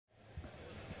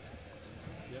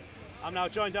I'm now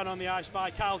joined down on the ice by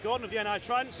Kyle Gordon of the NI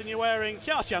Tridents, and you're wearing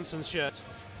Kjart Jansen's shirt.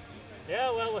 Yeah,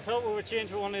 well, we thought we would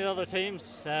change for one of the other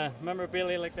teams.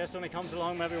 Memorabilia like this only comes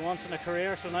along maybe once in a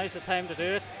career, so now's the time to do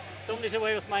it. Somebody's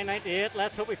away with my 98.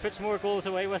 Let's hope he puts more goals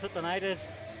away with it than I did.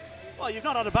 Well, you've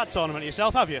not had a bad tournament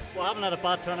yourself, have you? Well, I haven't had a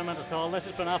bad tournament at all. This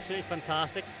has been absolutely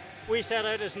fantastic. We set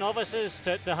out as novices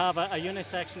to have a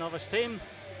unisex novice team.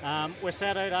 We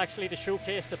set out actually to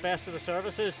showcase the best of the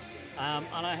services, and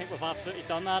I think we've absolutely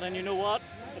done that. And you know what?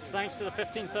 It's thanks to the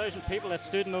 15,000 people that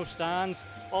stood in those stands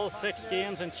all 6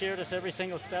 games and cheered us every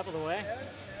single step of the way.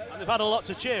 And they've had a lot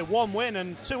to cheer, 1 win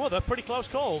and 2 other pretty close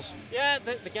calls. Yeah,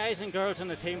 the guys and girls in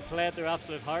the team played their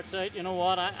absolute hearts out. You know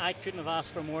what? I couldn't have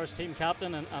asked for more as team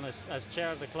captain and as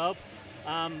chair of the club.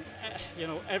 You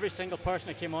know, every single person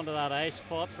that came onto that ice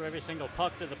fought for every single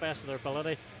puck to the best of their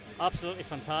ability. Absolutely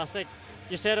fantastic.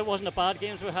 You said it wasn't a bad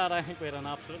games we had. I think we had an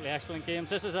absolutely excellent games.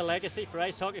 This is a legacy for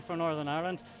ice hockey for Northern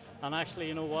Ireland, and actually,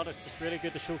 you know what, it's just really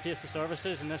good to showcase the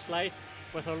services in this light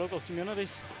with our local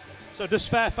communities. So does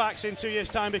Fairfax in 2 years'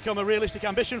 time become a realistic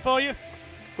ambition for you?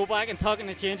 Go back and talk in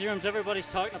the changing rooms. Everybody's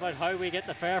talking about how we get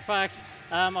to Fairfax.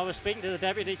 I was speaking to the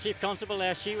Deputy Chief Constable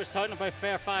there. She was talking about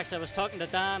Fairfax. I was talking to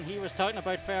Dan. He was talking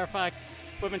about Fairfax.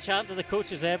 We've been chatting to the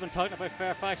coaches. They've been talking about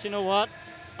Fairfax. You know what?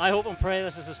 I hope and pray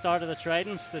this is the start of the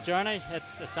Tridents, the journey.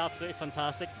 It's absolutely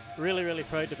fantastic. Really, really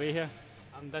proud to be here.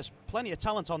 And there's plenty of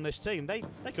talent on this team. They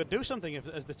could do something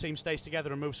as the team stays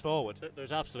together and moves forward.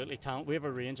 There's absolutely talent. We have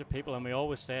a range of people, and we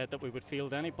always said that we would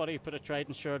field anybody who put a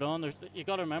Trident shirt on. You've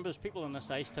got to remember, there's people on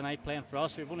this ice tonight playing for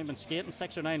us who've only been skating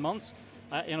 6 or 9 months.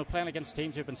 You know, playing against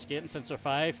teams who've been skating since they're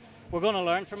 5. We're going to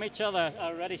learn from each other. I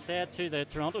already said to the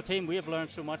Toronto team, we have learned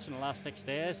so much in the last 6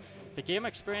 days. The game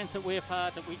experience that we've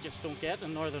had that we just don't get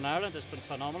in Northern Ireland has been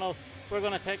phenomenal. We're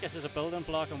going to take this as a building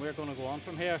block, and we're going to go on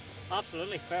from here.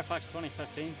 Absolutely, Fairfax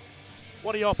 2015.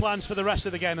 What are your plans for the rest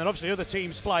of the game? And obviously other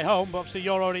teams fly home, but obviously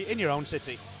you're already in your own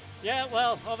city. Yeah,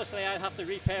 well, obviously I'll have to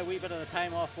repay a wee bit of the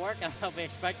time off work, and I'll be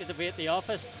expected to be at the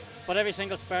office. But every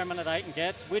single spare minute I can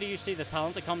get, where do you see the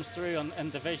talent that comes through in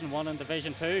Division 1 and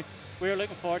Division 2? We're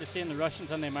looking forward to seeing the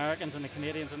Russians and the Americans and the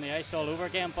Canadians on the ice all over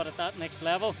again, but at that next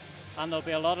level. And there'll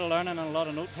be a lot of learning and a lot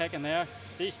of note taking there.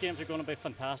 These games are going to be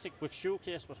fantastic. We've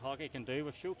showcased what hockey can do.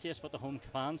 We've showcased what the home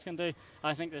fans can do.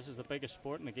 I think this is the biggest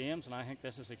sport in the games, and I think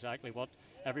this is exactly what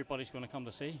everybody's going to come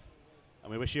to see.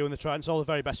 And we wish you and the Tridents all the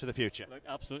very best for the future. Look,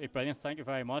 absolutely brilliant. Thank you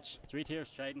very much. 3 tiers,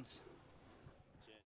 Tridents.